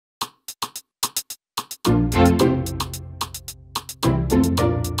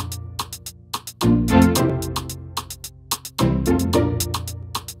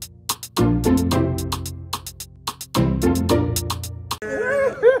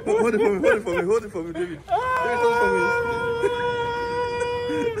Hold it for me, David. David, hold it for me.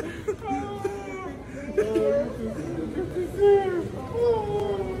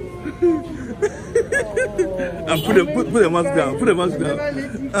 And put the mask down. Put the mask down.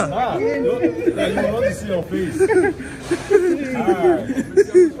 You want to see your face.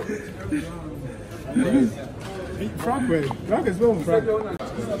 Frank is well, Frank.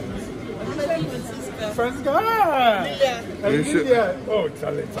 Francisco. Oh,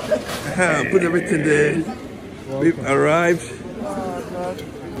 talent. Put everything there. We've arrived.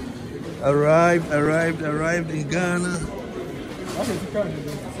 Arrived in Ghana.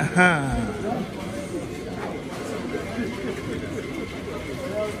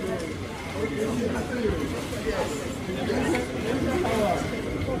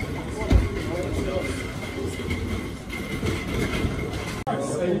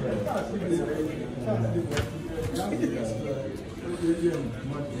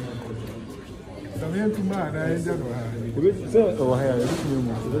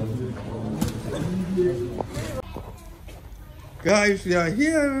 Guys, we are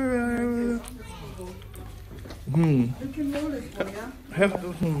here.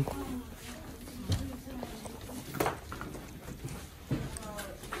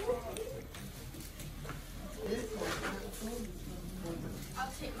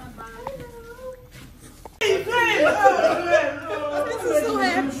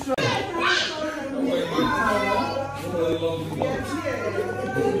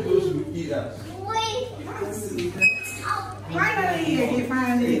 Finally, you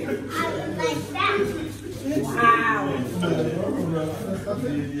found it. Like that. Wow.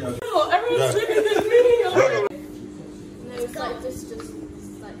 Oh, everyone's looking at this video. No, it's like just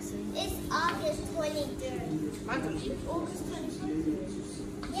like so. It's August 23rd. August 23rd.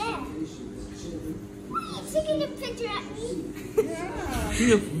 Yeah. Why are you taking a picture at me? Yeah.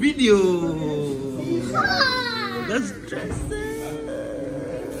 See a video. That's Jackson.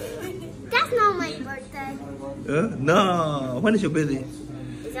 That's not my birthday. No. When is your birthday?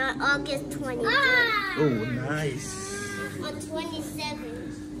 It's on August 23rd. Oh, nice. On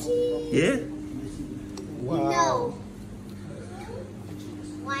 27th. Yeah? Wow. No.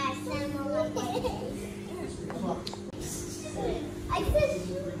 Why I stand on my birthday? I said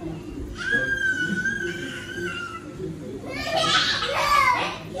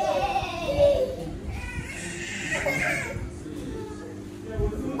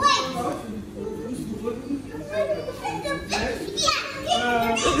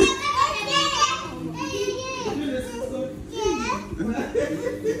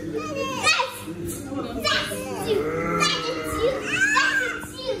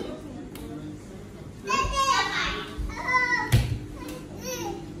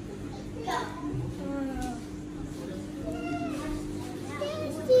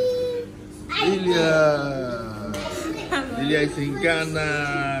Lilia is in Ghana.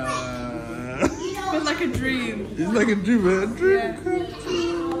 It's like a dream. It's like a dream, man. A dream come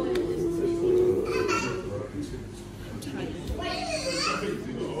true.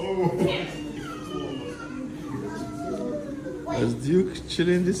 That's Duke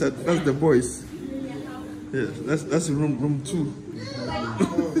chilling. That's the boys. Yes, that's room 2.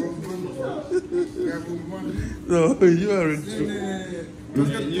 No, you are in 2. No,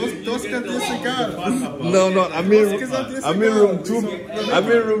 I mean room 2. I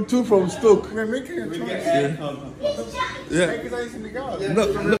mean room 2 from Stoke. We're making a choice. Yeah. No.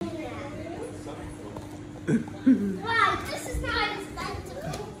 wow, this is not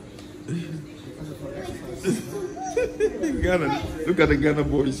acceptable. Ghana. Look at the Ghana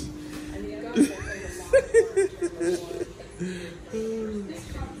boys.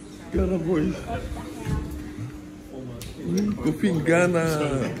 Ghana boys. Coffee in Ghana.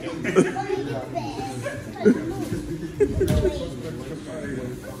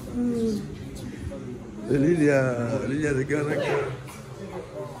 Lilia, the Ghana girl.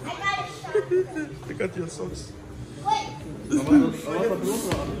 Look at your socks.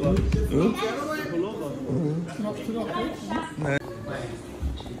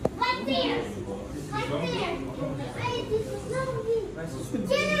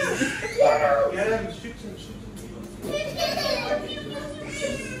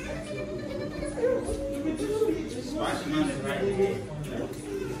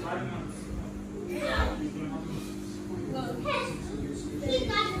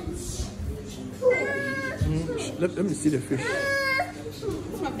 Let me see the fish. It's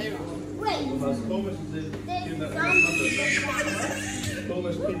my favorite one. Wait. There's a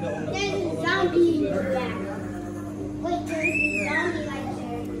zombie back. Wait, there's a zombie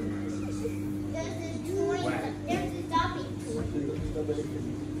right there. There's a zombie toy.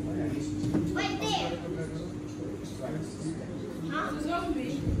 Right there. Huh? That's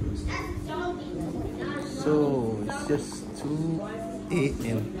zombie. So it's just 2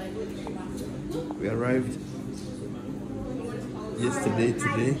 a.m. We arrived yesterday.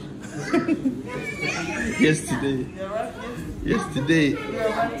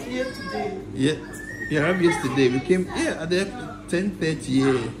 Yeah, we arrived yesterday. We came at the 10:30.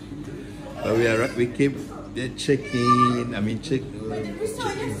 Yeah, but we came there checking. Check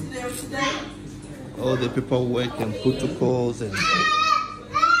all the paperwork and protocols and.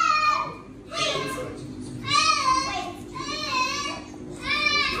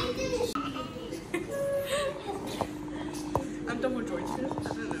 I'm double jointed. I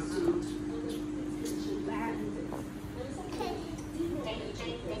don't know.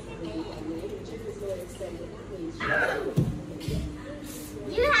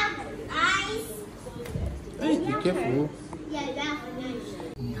 You have eyes. Hey, be careful. Yeah, that's nice.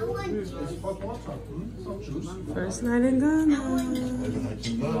 I want juice. First night in Ghana.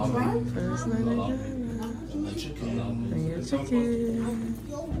 First night in Ghana. And your chicken.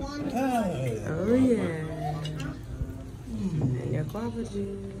 You'll want Oh yeah. And your guava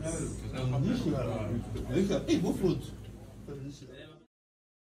juice. Hey, what fruit?